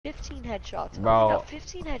15 headshots. Bro. No,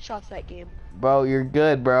 15 headshots that game. Bro, you're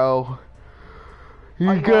good, bro.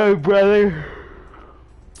 You're you good, on? brother.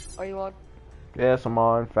 Are you on? Yes, I'm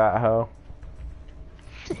on, fat hoe.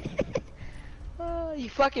 You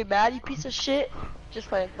fucking mad, you piece of shit? Just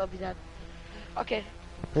playing. Love you, Dad. Okay.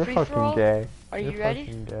 You're Free for fucking all? gay. Are you're you ready?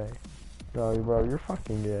 Fucking gay. No, bro, you're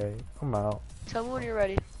fucking gay. I'm out. Tell me when you're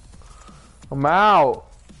ready. I'm out.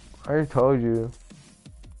 I already told you.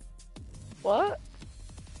 What?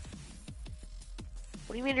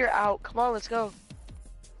 What do you mean you're out? Come on, let's go.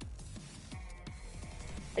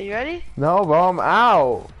 Are you ready? No, bro, I'm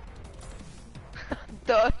out.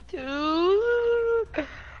 Duh, dude.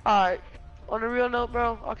 Alright. On a real note,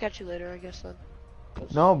 bro, I'll catch you later, I guess then.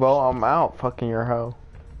 No, bro, I'm out. Fucking your hoe.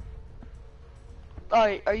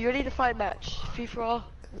 Alright, are you ready to fight match? Free for all?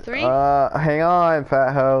 3? Hang on,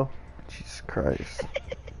 fat hoe. Jesus Christ.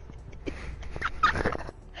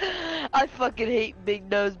 I fucking hate big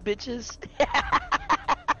nose bitches.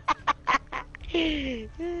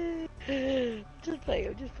 Just playing,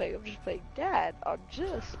 I'm just playing. Dad, I'm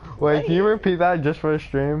just playing. Wait, can you repeat that just for the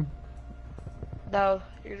stream? No,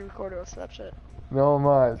 you're gonna record it on Snapchat. No, I'm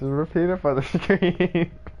not. Just repeat it for the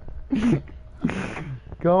stream.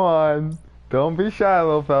 Come on. Don't be shy,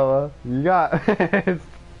 little fella. You got this.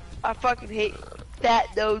 I fucking hate fat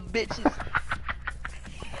nose bitches.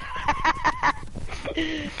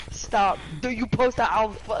 Stop. Do you post that?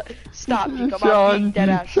 I'll stop. Sean,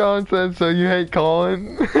 Sean said, so you hate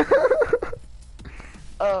Colin?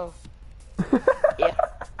 Oh. Yeah.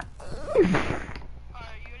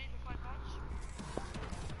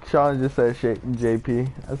 Sean just said JP.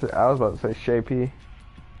 I was about to say Shapey.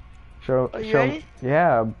 Are you ready?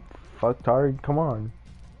 Yeah. Fuck Tard. Come on.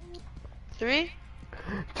 3,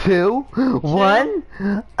 2, 1.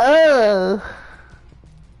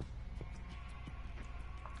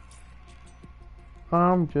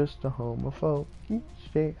 I'm just a homophobe.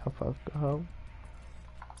 Each day I fuck a hoe.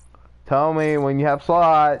 Tell me when you have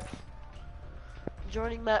slots.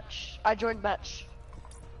 Joining match. I joined match.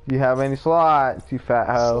 Do you have any slots, you fat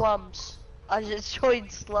hoe? Slums. I just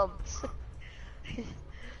joined slums.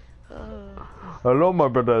 Hello, my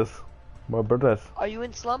brothers. My brothers. Are you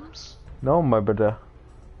in slums? No, my brother.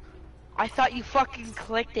 I thought you fucking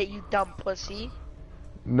clicked it, you dumb pussy.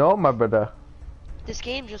 No, my brother. This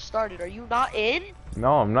game just started. Are you not in?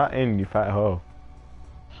 No, I'm not in, you fat hoe.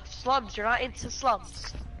 Slums. You're not into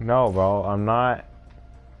slums. No, bro, I'm not.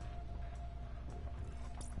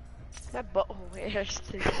 That butthole hairs.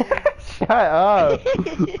 Shut up.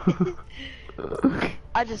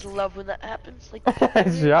 I just love when that happens. Like,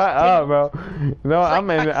 shut up, bro. No, like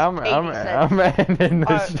I'm ending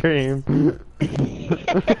the stream.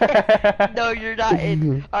 No, you're not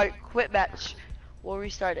in. Alright, quit match. We'll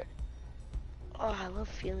restart it. Oh, I love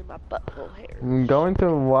feeling my butthole hair. I'm going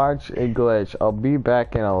to watch a glitch. I'll be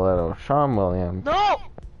back in a little. Sean Williams. No!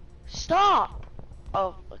 Stop!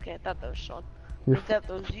 Oh, okay, I thought that was Sean. I thought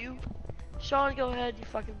that was you. Sean, go ahead, you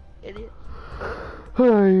fucking idiot.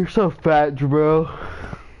 Oh, you're so fat, bro.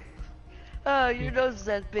 Oh, your nose is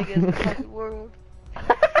as big as the fucking world.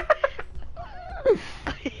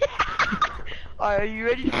 Alright, are you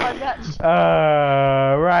ready to find match?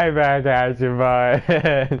 Right back at you,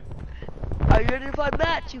 bud. Are you ready to find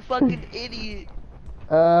match, you fucking idiot?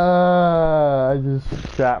 I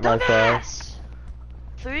just shot myself. Dumbass!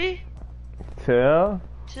 3, 2,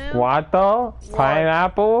 2, Guato,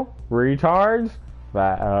 pineapple, retards,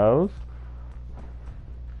 fat hoes.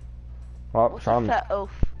 Oh, What's Sean a fat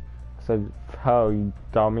oaf? said, "Ho, you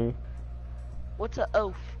dummy." What's a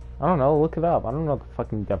oaf? I don't know. Look it up. I don't know the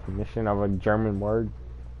fucking definition of a German word.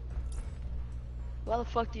 Why the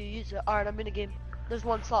fuck do you use it? Alright, I'm in a game. There's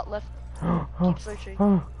one slot left. Keep searching.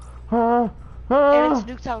 And it's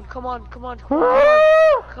Nuketown. Come on, come on, come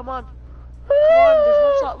on, come on. Come on, there's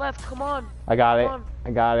one slot left. Come on. I got it.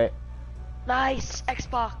 I got it. Nice,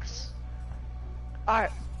 Xbox.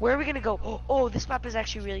 Alright, where are we gonna go? Oh, this map is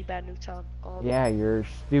actually really bad, Nuketown. Yeah, you're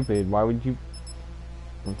stupid. Why would you?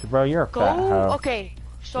 Bro, you're a fat hoe. Okay,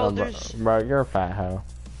 so no, there's... Bro, you're a fat hoe.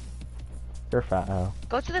 You're a fat hoe.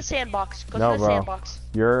 Go to the sandbox. Go no, to the bro. sandbox.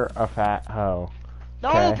 You're a fat hoe. No,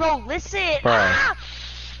 okay? bro, listen. Bro. Ah!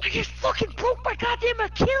 I just fucking broke my goddamn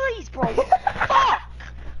Achilles, bro. What the fuck?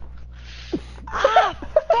 Ah,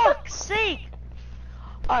 fuck's sake.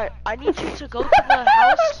 Alright, I need you to go to the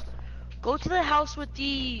house. Go to the house with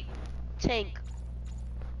the tank.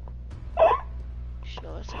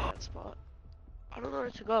 No, that's a bad spot. I don't know where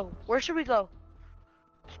to go. Where should we go?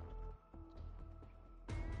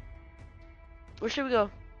 Where should we go?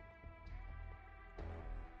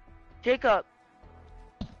 Jacob.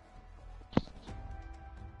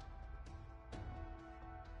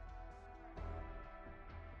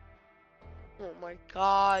 Oh my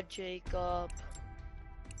god, Jacob.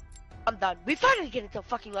 I'm done. We finally get into a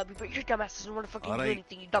fucking lobby, but your dumbass doesn't want to fucking do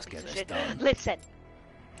anything, you dumb piece of shit. Listen.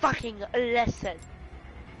 Fucking listen.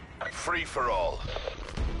 Free for all.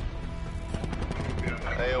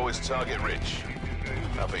 They always target rich.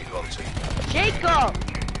 I'll be hunting. Jacob!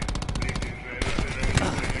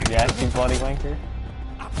 Yes, you bloody wanker.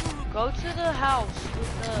 Go to the house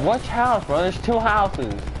with the... Which house, bro? There's 2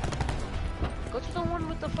 houses. Go to the one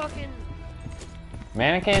with the fucking...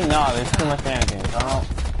 Mannequin? No, there's too much mannequins. I don't know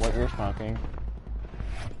what you're smoking.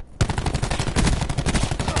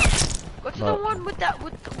 Go to the one with that,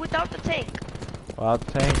 without the tank. Without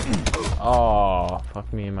the tank? Oh,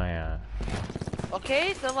 fuck me in my ass.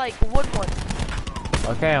 Okay, the like wood one.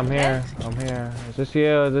 Okay, I'm here. I'm here. Is this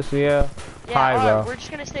you? Is this you? Yeah, hi, bro. We're just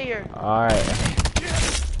gonna stay here. Alright.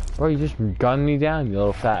 Bro, you just gunned me down, you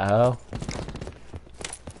little fat hoe.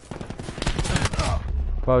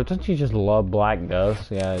 Bro, don't you just love black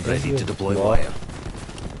ghosts? Yeah, ready to deploy wire.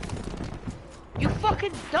 You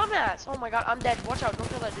fucking dumbass! Oh my god, I'm dead. Watch out, don't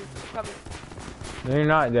kill that dude. I'm coming. No, you're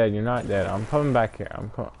not dead, you're not dead. I'm coming back here.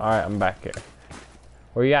 Alright, I'm back here.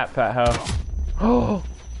 Where you at, fat hoe? Oh!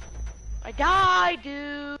 I died,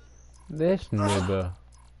 dude! This noob.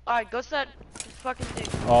 Alright, go to that fucking thing.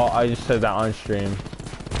 Oh, I just said that on stream.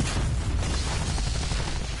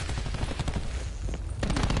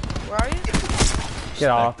 Where are you? Get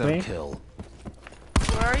off me. Kill.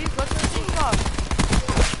 Where are you? Go to the same spot.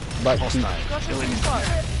 But Go to the same spot.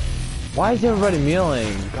 why is everybody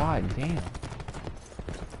kneeling? God damn.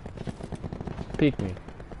 Peek me.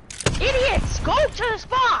 Idiots! Go to the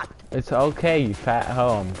spot! It's okay, you fat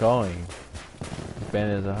hoe. I'm going. Ben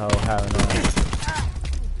is a hoe. Having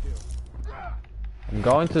I'm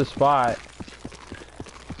going to the spot.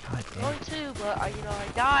 God damn. Going to, but you know,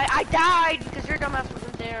 I died because your dumbass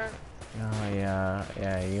wasn't there. Oh yeah,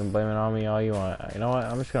 you can blame it on me all you want. You know what?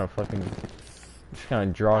 I'm just gonna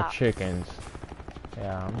draw chickens.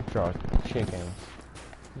 Yeah, I'm gonna draw chickens.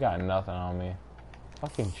 You got nothing on me.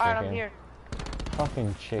 Fucking chicken. Alright, I'm here.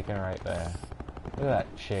 Fucking chicken right there. Look at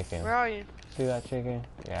that chicken. Where are you? See that chicken?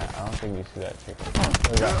 Yeah, I don't think you see that chicken. Look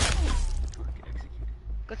at that.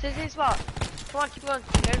 Go to the same spot. Come on, keep going.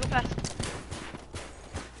 You gotta go fast.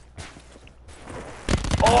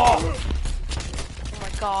 Oh! Oh my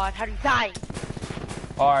god, how do you die?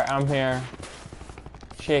 Alright, I'm here.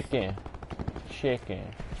 Chicken. Chicken.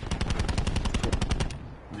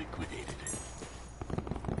 Liquidated.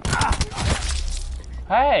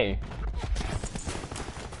 Hey!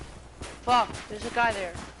 Fuck, there's a guy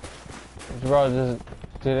there. Bro,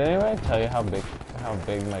 did anybody tell you how big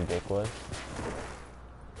my dick was?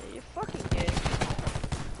 Yeah, you're fucking gay.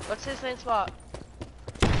 What's his main spot?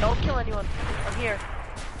 Don't kill anyone. I'm here.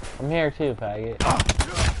 I'm here too, faggot.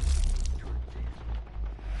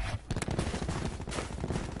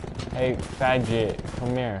 Hey, faggot,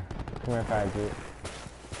 come here. Come here, faggot.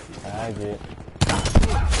 Faggot.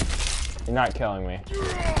 You're not killing me.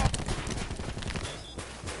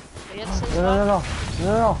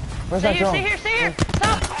 No. Where's Stay that here, drone? stay here!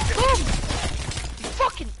 Stop! Boom! You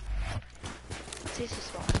fucking... This is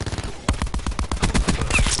spot.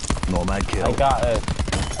 Nomad kill. I got it.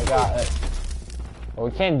 Well,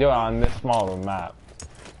 we can't do it on this small of a map.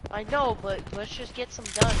 I know, but let's just get some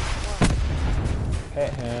done. Come on.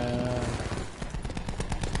 Hit him.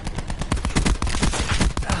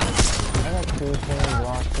 I got 2 things,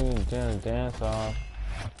 watching Jenna dance off.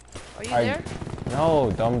 Are you there?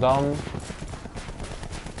 No, dum-dum.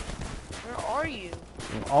 Where are you?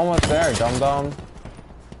 I'm almost there, dum-dum.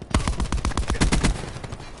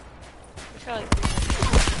 Sorry.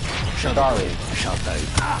 Shut down.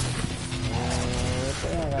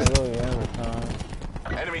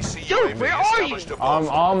 Enemy CU. Dude, where are you? I'm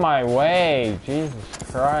on my way. Jesus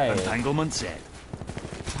Christ. Entanglement set.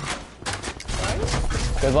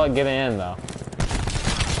 Good luck getting in, though.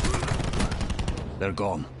 They're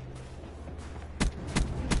gone.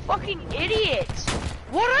 Fucking idiots!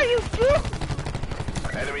 What are you doing?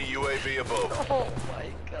 Enemy UAV above. Oh my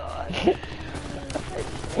god.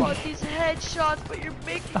 I want these headshots, but you're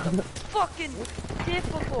making them fucking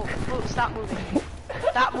difficult. Move, stop moving.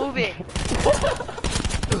 Stop moving.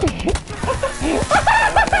 I'm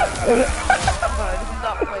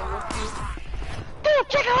not playing with you. Dude,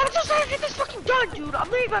 check out, I'm just trying to get this fucking done, dude. I'm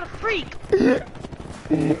not even a freak.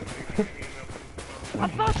 I'm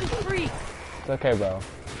about to freak. It's okay, bro.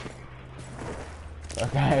 It's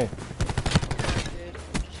okay.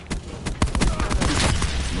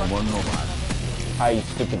 No more nomad. Hi, you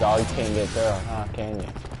stupid dog. You can't get there, huh? Can you?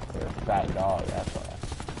 You're a fat dog, that's why.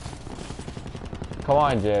 Come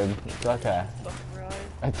on, Jib. It's okay.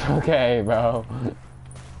 It's okay, bro.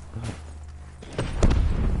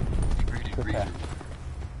 Okay.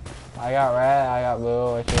 I got red, I got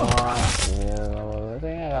blue, what you want? Yeah, I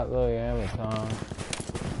think I got blue, yeah, but I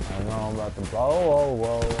know I'm about to blow, whoa,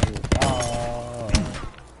 whoa,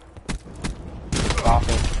 Stop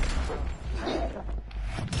it.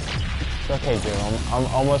 It's okay, dude, I'm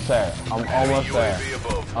almost there. I'm almost there.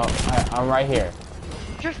 Oh, I'm right here.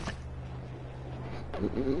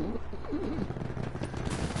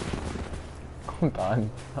 I'm done.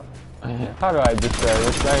 How do I destroy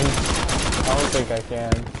this thing? I don't think I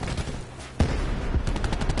can.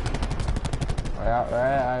 I got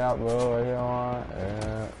red, I got blue, what do you want?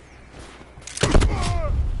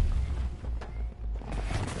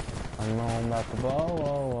 I know I'm about to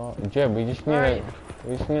blow, whoa. Jib, we just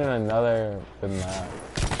need another good map.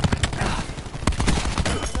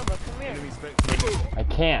 I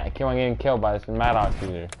can't. I keep on getting killed by this Maddox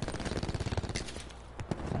user.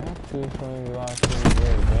 I have two swing blocks in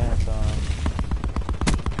here, dance on.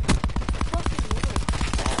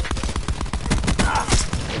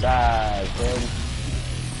 Die, kid.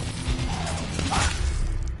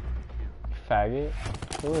 Faggot?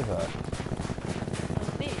 Who is that?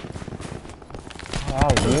 Me.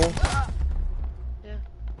 Oh, you? Yeah.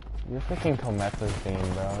 You're freaking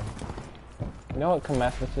comethazine, bro. You know what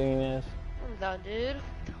comethazine is? I'm done, dude.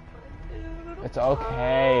 It's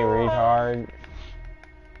okay, retard.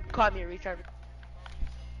 Call me a retard.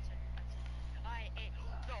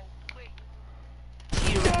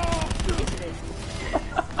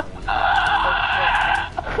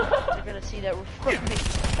 They're gonna see that we're recording.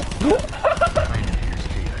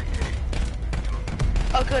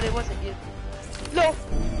 Oh good, it wasn't you. No!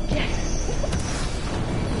 Yes!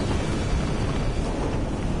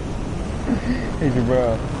 Hey,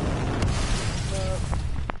 bro.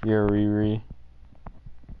 You're Riri.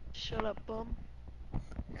 Shut up, bum.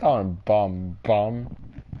 Call him bum.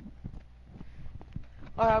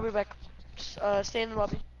 Alright, I'll be back. Stay in the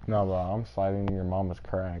lobby. No, bro, I'm sliding your mama's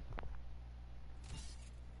crack.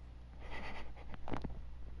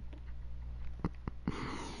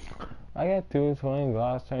 I got two swing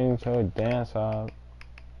glass turning to a dance up.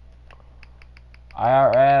 I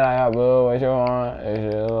got red, I got blue, what you want?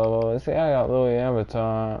 See, I got Louis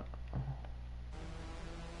Vuitton.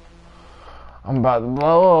 I'm about to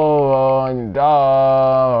blow on your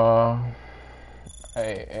dog.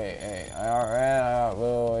 Hey, I got red, I got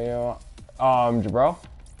blue, what you want?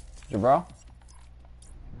 Jabro?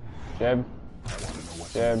 Jib?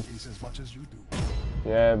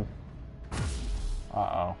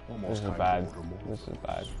 Uh-oh. This is bad.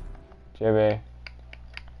 Jibby.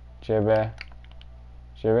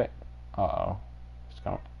 Uh-oh. It's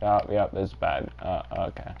coming. Yep, this is bad.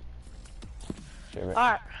 Okay. Jibby.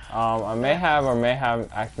 Alright. I may have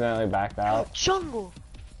accidentally backed out. Oh, jungle!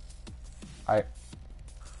 I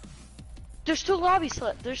There's still lobbies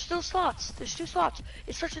left. There's still slots. There's 2 slots.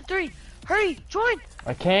 It starts in 3. Hurry, join!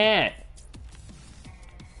 I can't!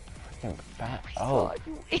 Freaking fat. Oh.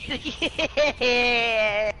 You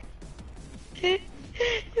idiot!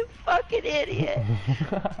 You fucking idiot.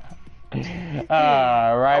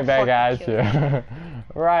 Right back at you.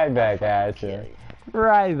 Right back at you.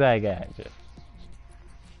 Right back at you.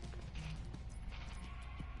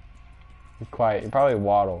 Be quiet. You probably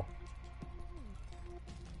waddle.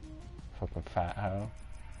 Fucking fat hoe.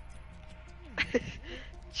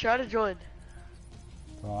 Try to join.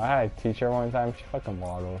 Well, I had a teacher one time. She fucking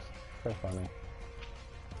waddles. So funny.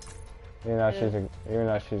 Even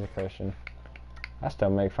though she's a Christian, I still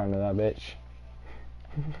make fun of that bitch.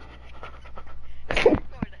 Going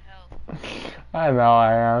to hell. I know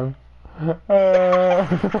I am.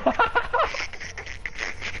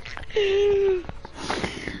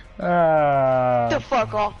 The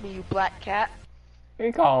fuck off me, you black cat.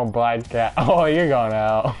 You call him black cat? Oh, you're going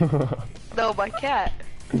out. No, my cat.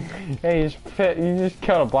 Hey, you just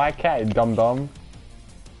killed a black cat, you dum dum.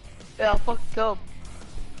 Yeah, fuck them.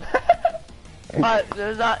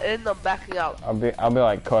 They're not in them backing out. I'll be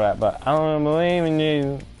like Kodak, but I don't believe in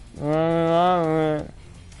you. Yeah.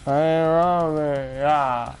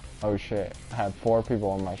 Oh shit! I had 4 people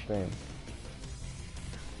on my stream.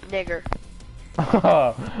 Nigger.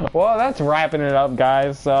 Well, that's wrapping it up,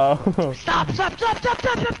 guys. So. Stop,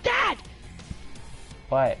 Dad!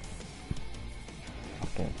 What?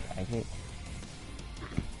 Fucking faggot.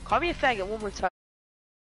 Call me a faggot one more time.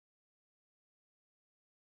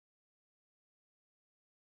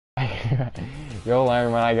 You'll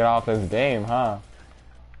learn when I get off this game, huh?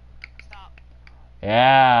 Stop.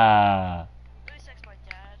 Yeah. Really sex my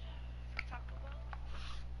dad for Taco Bell?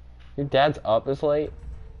 Your dad's up this late?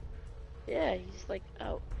 Yeah, he's like,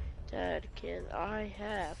 oh, Dad, can I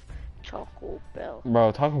have Taco Bell.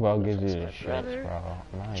 Bro, Taco Bell gives you That's the my shits, brother, bro.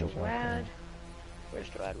 I'm not even Gerard. joking. Where's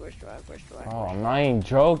Gerard? Where's Gerard? Where's Gerard? Bro, I'm not even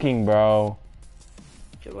joking, bro.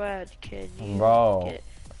 Gerard, can you Bro. get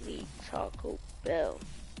me Taco Bell?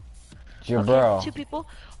 Bro. Okay, 2 people.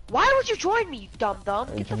 Why would you join me, you dumb?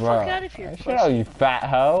 Get the fuck out of here. Shut up, you fat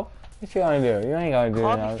hoe. What you gonna do? You ain't gonna do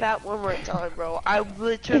Call nothing. me fat one more time, bro. I'm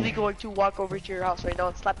literally going to walk over to your house right now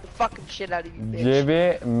and slap the fucking shit out of you, bitch.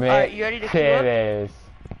 Gibbet, Alright, you ready to queue up? titties.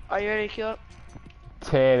 Are you ready to queue up?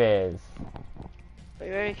 Titties. Are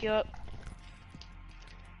you ready to queue up?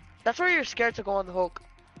 That's where you're scared to go on the Hulk.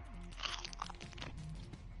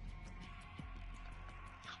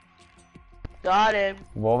 Got him.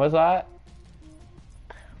 What was that?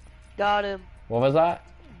 Got him. What was that?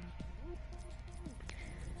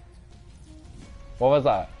 What was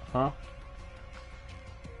that? Huh?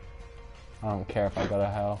 I don't care if I go to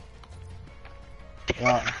hell.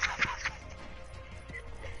 No.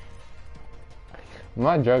 I'm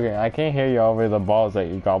not joking. I can't hear you over the balls that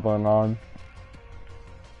you gobbling on.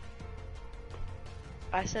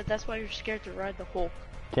 I said that's why you're scared to ride the Hulk.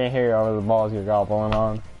 Can't hear you over the balls you're gobbling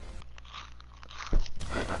on.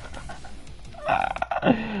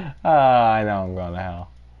 I know I'm going to hell.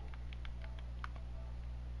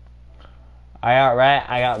 I got Rat,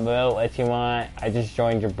 I got Blue, what you want? I just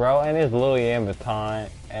joined your bro, and it's Louis Vuitton.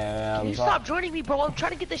 And Can you stop joining me, bro? I'm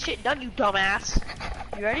trying to get this shit done, you dumbass.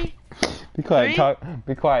 You ready? Be quiet,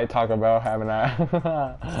 be quiet, talk about having that.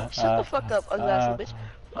 Shut the fuck up, ugly ass little bitch.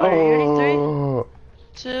 Alright, you ready?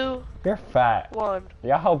 3, 2, You're fat. 1.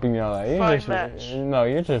 Yeah, I hope you know that. You're Fine just, match. No,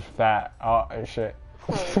 you're just fat. Oh, shit.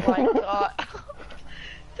 Oh my god.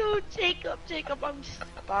 Dude, Jacob, I'm just...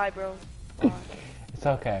 Bye, bro. Bye. It's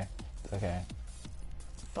okay. It's okay.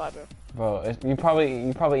 Bye, bro. Bro, you probably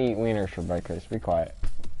eat wieners for breakfast. Be quiet.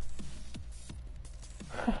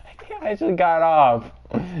 He actually got off.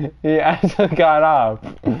 He actually got off.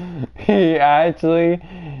 He actually...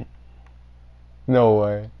 No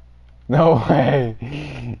way. No way.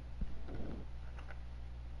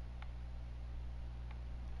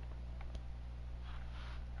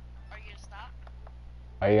 Are you gonna stop?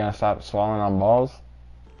 Are you gonna stop swallowing on balls?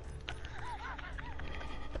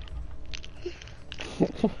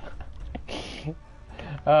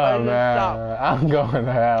 Oh man, I'm going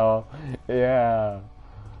to hell. Yeah.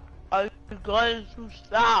 Are you going to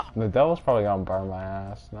stop? The devil's probably gonna burn my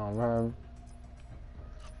ass. No, man.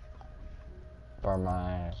 Burn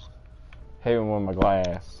my ass. Hit him with my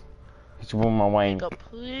glass. Hit you with my wing. Jacob,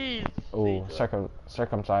 please. Ooh,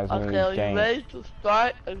 circumcise me. Okay, are you ready to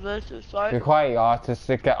start? Are you ready to start? Be quiet, you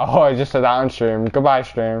autistic. Oh, I just said that on stream. Goodbye,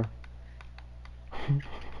 stream.